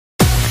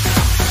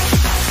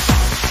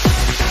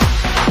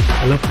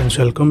Hello friends,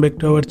 welcome back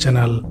to our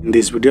channel. In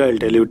this video, I'll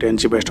tell you 10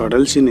 cheapest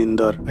hotels in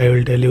Indore. I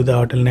will tell you the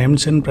hotel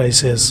names and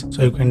prices,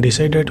 so you can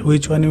decide at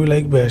which one you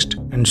like best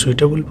and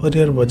suitable for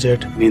your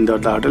budget. In Indore,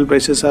 the hotel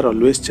prices are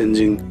always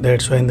changing.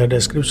 That's why in the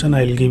description,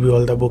 I'll give you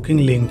all the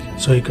booking link,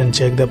 so you can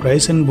check the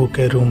price and book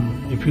a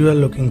room. If you are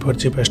looking for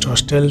cheapest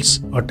hostels,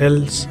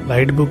 hotels,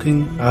 flight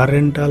booking, car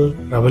rental,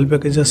 travel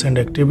packages and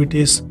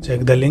activities,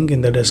 check the link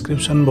in the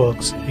description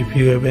box. If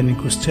you have any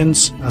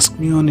questions, ask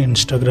me on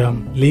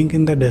Instagram. Link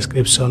in the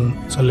description.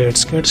 So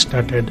let's get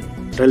started.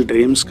 Hotel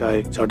Dream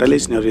Sky. This hotel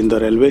is near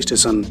Indore railway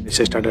station. It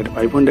is started at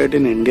 500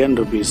 in Indian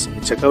rupees.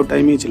 Checkout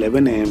time is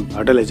 11 am.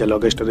 Hotel has a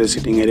luggage storage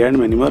sitting area and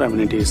many more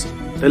amenities.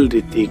 Hotel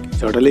Ritik.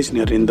 This hotel is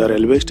near Indore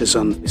railway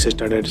station. It is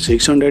started at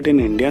 600 in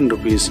Indian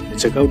rupees.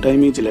 Checkout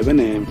time is 11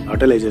 am.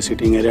 Hotel has a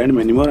sitting area and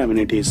many more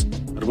amenities.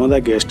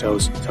 Narmada Guest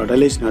House. This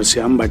hotel is near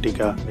Siam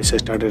Batika. It is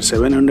started at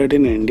 700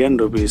 in Indian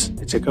rupees.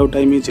 Checkout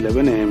time is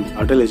 11 am.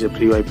 Hotel has a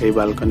free Wi-Fi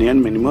balcony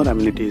and many more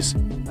amenities.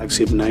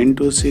 Flagship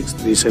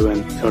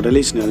 92637. This hotel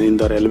is near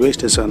Indore railway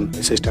station.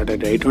 It is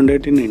started at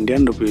 800 in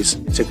Indian rupees.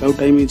 Checkout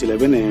time is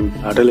 11 am.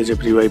 Hotel has a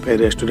free Wi-Fi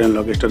restaurant,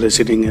 luggage storage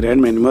sitting area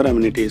and many more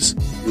amenities.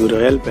 New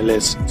Royal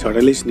Palace. This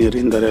hotel is near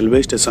Indore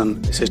railway station.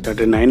 It is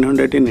started at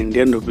 900 in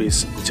Indian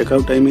rupees.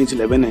 Checkout time is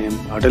 11 am.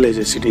 Hotel has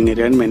a sitting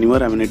area and many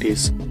more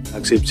amenities.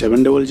 Flagship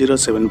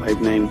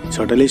 700759. This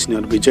hotel is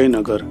near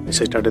Vijaynagar. It is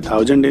started at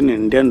 1000 in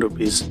Indian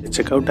rupees.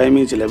 Checkout time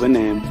is 11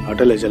 am.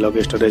 Hotel has a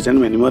luggage storage and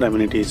many more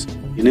amenities.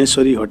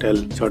 Dineshwari Hotel.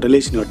 This hotel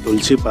is near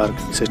Tulsi Park.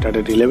 It is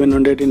started at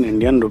 1100 in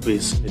Indian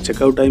rupees. The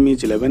checkout time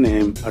is 11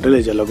 am. Hotel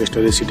has a luggage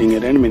storage sitting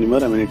area and many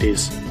more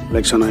amenities.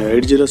 Collection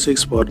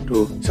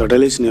 80642. This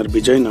hotel is near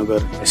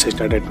Vijaynagar. It is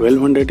started at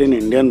 1200 in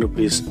Indian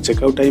rupees.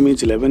 Checkout time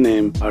is 11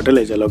 am. Hotel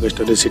has a luggage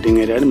storage sitting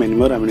area and many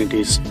more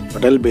amenities.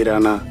 Hotel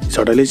Birana. This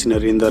hotel is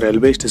near Indore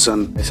railway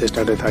station. It is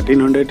started at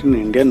 1300 in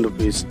Indian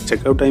rupees.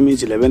 Checkout time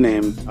is 11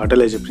 am. Hotel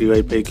has a free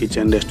Wi-Fi,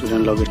 kitchen,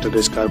 restaurant, luggage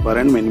storage, car park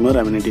and many more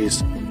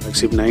amenities.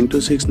 Flagship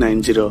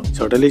 92690. This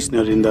hotel is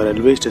near Indore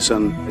railway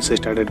station. It is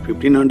started at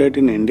 1500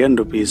 in Indian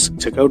rupees.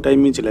 Checkout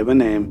time is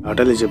 11 am.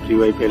 Hotel is a free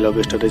Wi-Fi,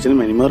 luggage storage and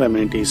many more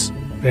amenities.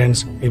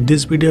 Friends, if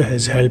this video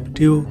has helped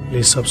you,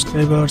 please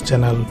subscribe our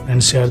channel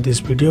and share this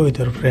video with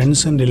your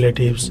friends and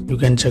relatives. You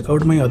can check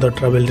out my other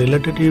travel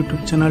related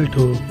YouTube channel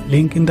too.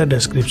 Link in the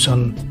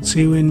description.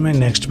 See you in my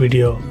next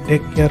video.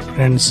 Take care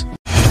friends.